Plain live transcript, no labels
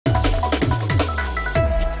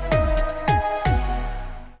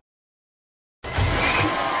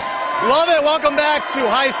welcome back to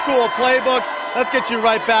high school playbook. Let's get you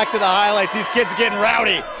right back to the highlights. These kids are getting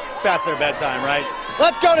rowdy. It's past their bedtime, right?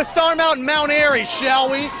 Let's go to Star Mountain Mount Airy,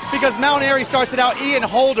 shall we? Because Mount Airy starts it out, Ian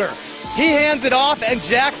Holder. He hands it off, and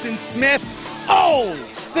Jackson Smith,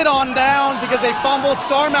 sit on down because they fumbled.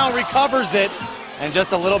 Star Mountain recovers it. And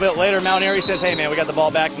just a little bit later, Mount Airy says, hey, man, we got the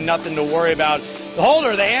ball back. Nothing to worry about. The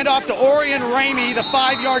Holder, the handoff to Orion Ramey. The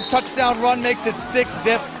 5-yard touchdown run makes it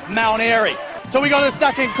 6-zip Mount Airy. So we go to the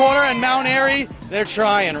second quarter, and Mount Airy, they're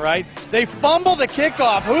trying, right? They fumble the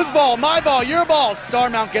kickoff. Whose ball? My ball, your ball. Star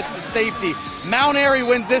Mount gets the safety. Mount Airy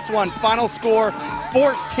wins this one. Final score,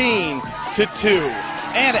 14-2.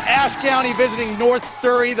 And Ashe County visiting North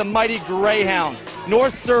Surrey, the mighty Greyhounds.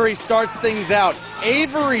 North Surrey starts things out.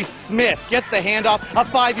 Avery Smith gets the handoff, a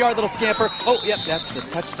 5-yard little scamper. Oh, yep, that's the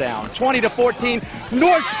touchdown. 20-14,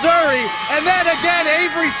 North Surrey. And then again,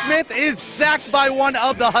 Avery Smith is sacked by one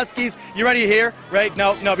of the Huskies. You ready here? Right?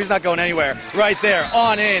 No, he's not going anywhere. Right there,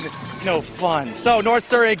 on in. No fun. So North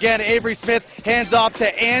Surrey again, Avery Smith hands off to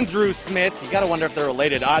Andrew Smith. You got to wonder if they're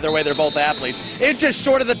related. Either way, they're both athletes. It's just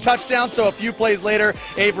short of the touchdown, so a few plays later,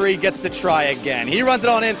 Avery gets to try again. He runs it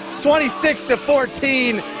on in,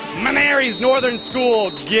 26-14. Mary's Northern School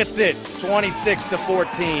gets it,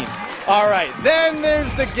 26-14. All right, then there's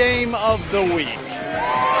the game of the week.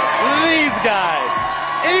 These guys,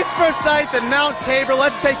 East Forsyth and Mount Tabor.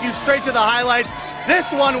 Let's take you straight to the highlights. This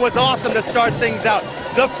one was awesome to start things out.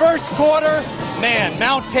 The first quarter, man,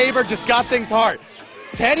 Mount Tabor just got things hard.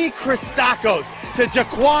 Teddy Christakos to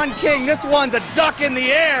Jaquan King. This one's a duck in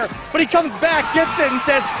the air, but he comes back, gets it, and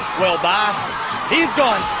says, well, bye. He's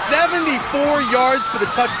gone 74 yards for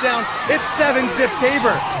the touchdown. It's 7-zip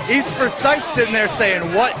Tabor. East Forsyth sitting there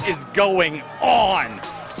saying, what is going on?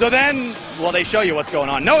 So then, well, they show you what's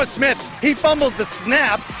going on. Noah Smith, he fumbles the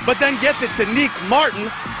snap, but then gets it to Neek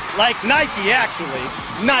Martin, like Nike, actually.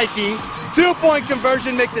 Nike. 2-point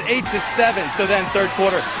conversion makes it 8-7. So then third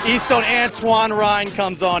quarter, Easton Antoine Ryan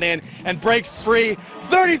comes on in and breaks free.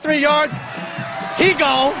 33 yards. He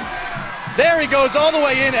gone. There he goes all the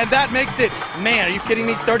way in, and that makes it, man, are you kidding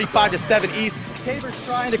me? 35-7 East. Tabor's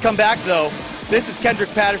trying to come back, though. This is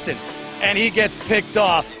Kendrick Patterson, and he gets picked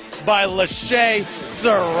off by Lachey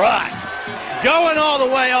Surratt. Going all the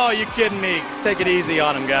way. Oh, you kidding me? Take it easy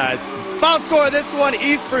on him, guys. Final score of this one,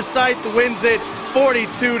 East Forsyth wins it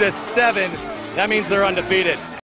 42-7. That means they're undefeated.